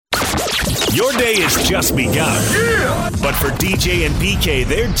Your day has just begun. Yeah! But for DJ and PK,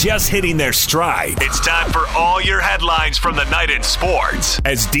 they're just hitting their stride. It's time for all your headlines from the night in sports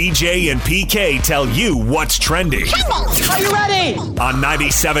as DJ and PK tell you what's trending. Are you ready? On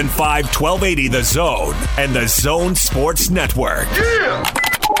 97.5 1280 The Zone and The Zone Sports Network. Yeah!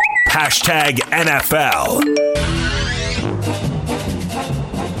 Hashtag NFL.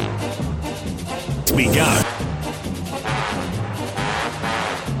 It's begun.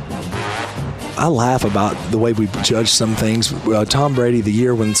 I laugh about the way we judge some things. Tom Brady, the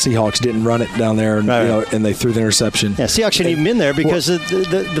year when the Seahawks didn't run it down there, and, and they threw the interception. Yeah, Seahawks shouldn't even been there because of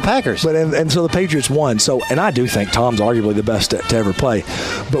the Packers. But and so the Patriots won. So, and I do think Tom's arguably the best to ever play.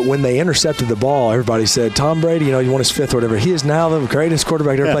 But when they intercepted the ball, everybody said, Tom Brady, he won his fifth or whatever. He is now the greatest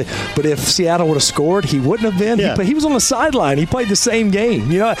quarterback to ever play. But if Seattle would have scored, he wouldn't have been. Yeah. He was on the sideline. He played the same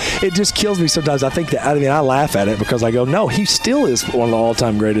game. It just kills me sometimes. I think that. I laugh at it because I go, no, he still is one of the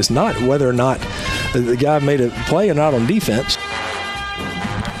all-time greatest. Not whether or not the guy made a play and not on defense.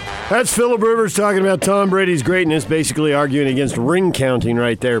 That's Phillip Rivers talking about Tom Brady's greatness, basically arguing against ring counting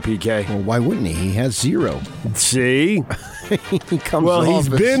right there, PK. Well, why wouldn't he? He has 0. See? He comes well, off he's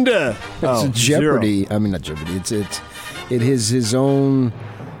been to... It's a Jeopardy. 0. I mean, not Jeopardy. It is his own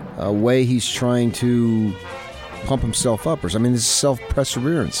way he's trying to pump himself up. This is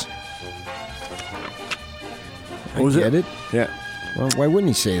self-perseverance. What was it? Yeah. Well, why wouldn't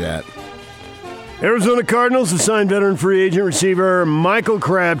he say that? Arizona Cardinals have signed veteran free agent receiver Michael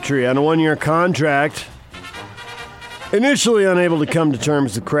Crabtree on a 1-year contract. Initially unable to come to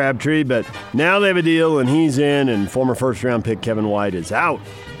terms with Crabtree, but now they have a deal and he's in, and former first-round pick Kevin White is out.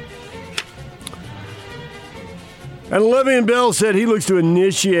 And Le'Veon Bell said he looks to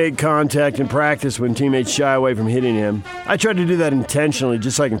initiate contact in practice when teammates shy away from hitting him. I try to do that intentionally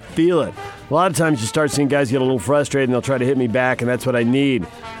just so I can feel it. A lot of times you start seeing guys get a little frustrated and they'll try to hit me back, and that's what I need.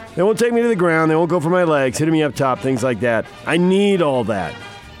 They won't take me to the ground. They won't go for my legs, hitting me up top, things like that. I need all that.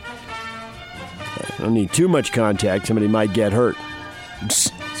 I don't need too much contact. Somebody might get hurt. It's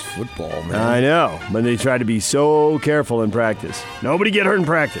football, man. I know, but they try to be so careful in practice. Nobody get hurt in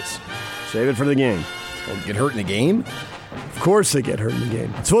practice. Save it for the game. Oh, get hurt in the game? Of course they get hurt in the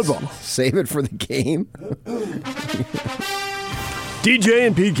game. It's football. Save it for the game? DJ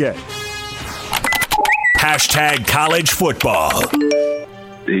and PK. Hashtag college football.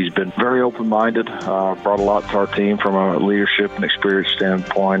 He's been very open-minded, brought a lot to our team from a leadership and experience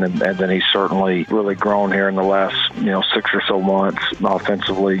standpoint, and then he's certainly really grown here in the last, 6 or so months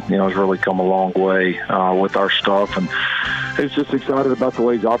offensively. Has really come a long way with our stuff, and he's just excited about the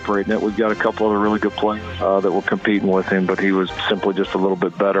way he's operating it. We've got a couple other really good players that were competing with him, but he was simply just a little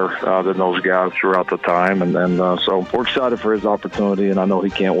bit better than those guys throughout the time, and so we're excited for his opportunity, and I know he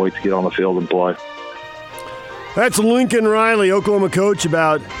can't wait to get on the field and play. That's Lincoln Riley, Oklahoma coach,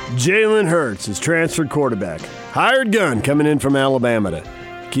 about Jalen Hurts, his transferred quarterback. Hired gun coming in from Alabama to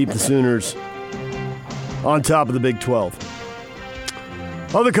keep the Sooners on top of the Big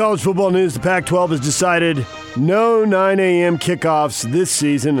 12. Other college football news, the Pac-12 has decided no 9 a.m. kickoffs this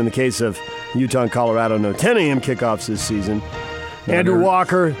season. In the case of Utah and Colorado, no 10 a.m. kickoffs this season. Andrew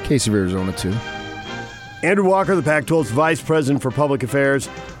Walker. Case of Arizona, too. Andrew Walker, the Pac-12's vice president for public affairs.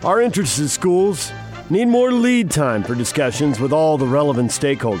 Our interested schools need more lead time for discussions with all the relevant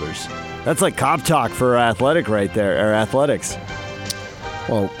stakeholders. That's like cop talk for athletics.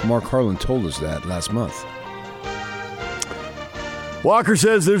 Well, Mark Harlan told us that last month. Walker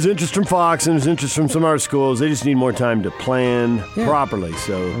says there's interest from Fox and there's interest from some of our schools. They just need more time to plan properly.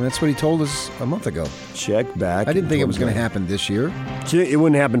 So that's what he told us a month ago. Check back. I didn't think it was going to happen this year. It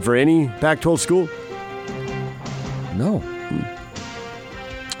wouldn't happen for any Pac-12 school? No.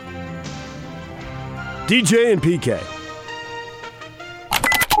 DJ and PK.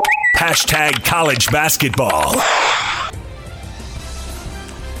 Hashtag college basketball.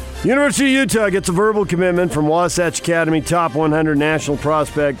 University of Utah gets a verbal commitment from Wasatch Academy top 100 national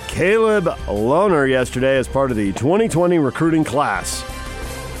prospect Caleb Lohner yesterday as part of the 2020 recruiting class.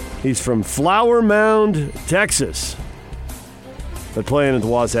 He's from Flower Mound, Texas, but playing at the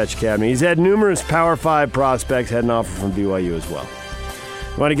Wasatch Academy. He's had numerous Power 5 prospects, had an offer from BYU as well.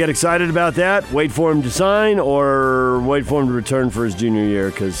 Want to get excited about that? Wait for him to sign or wait for him to return for his junior year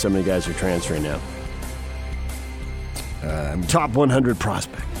because so many guys are transferring now. Top 100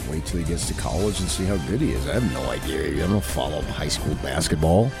 prospect. Wait till he gets to college and see how good he is. I have no idea. I don't follow high school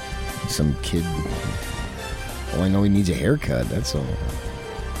basketball. Some kid, all I know, he needs a haircut. That's all.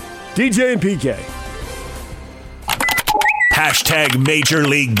 DJ and PK. Hashtag Major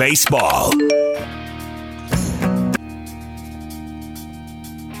League Baseball.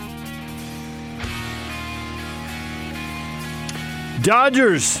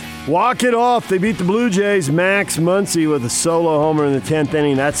 Dodgers Walk it off. They beat the Blue Jays. Max Muncy with a solo homer in the 10th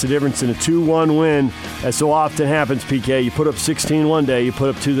inning. That's the difference in a 2-1 win. As so often happens, PK. You put up 16 one day, you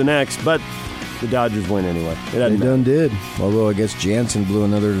put up 2 the next. But the Dodgers win anyway. They done did. Although I guess Jansen blew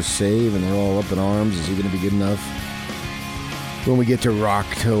another save, and they're all up in arms. Is he going to be good enough when we get to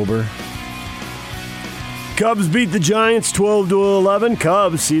Rocktober? Cubs beat the Giants 12-11.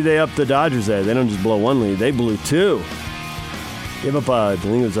 Cubs, see, they upped the Dodgers there. They don't just blow 1 lead. They blew 2. Gave up, I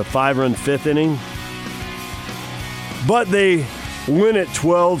think it was a 5-run 5th inning. But they win it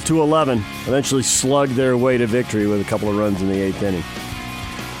 12-11. Eventually slugged their way to victory with a couple of runs in the 8th inning.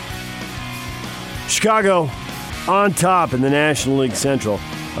 Chicago on top in the National League Central.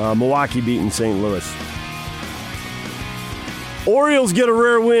 Milwaukee beating St. Louis. Orioles get a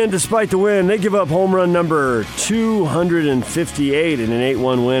rare win despite the win. They give up home run number 258 in an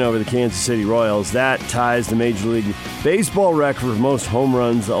 8-1 win over the Kansas City Royals. That ties the Major League Baseball record for most home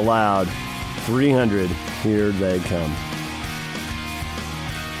runs allowed. 300. Here they come.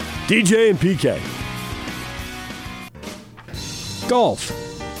 DJ and PK. Golf.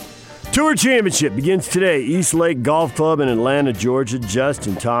 Tour Championship begins today. East Lake Golf Club in Atlanta, Georgia.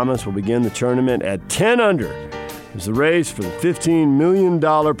 Justin Thomas will begin the tournament at 10 under. As the race for the $15 million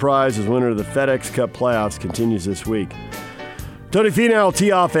prize as winner of the FedEx Cup playoffs continues this week. Tony Finau will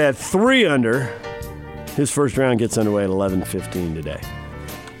tee off at 3 under. His first round gets underway at 11:15 today.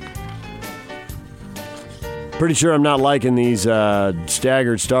 Pretty sure I'm not liking these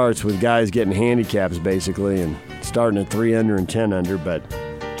staggered starts with guys getting handicaps basically and starting at 3 under and 10 under, but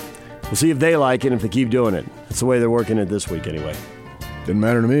we'll see if they like it and if they keep doing it. That's the way they're working it this week anyway. Didn't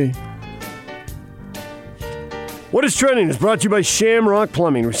matter to me. What is Trending is brought to you by Shamrock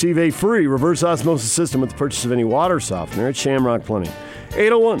Plumbing. Receive a free reverse osmosis system with the purchase of any water softener at Shamrock Plumbing.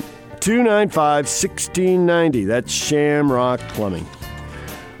 801-295-1690. That's Shamrock Plumbing.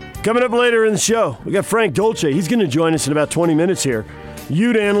 Coming up later in the show, we got Frank Dolce. He's going to join us in about 20 minutes here.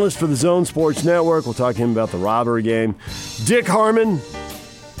 Ute analyst for the Zone Sports Network. We'll talk to him about the robbery game. Dick Harmon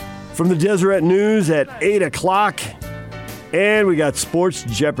from the Deseret News at 8 o'clock. And we got Sports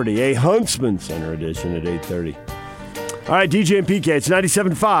Jeopardy, a Huntsman Center edition at 8:30. All right, DJ and PK, it's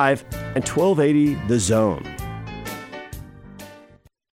 97.5 and 1280 The Zone.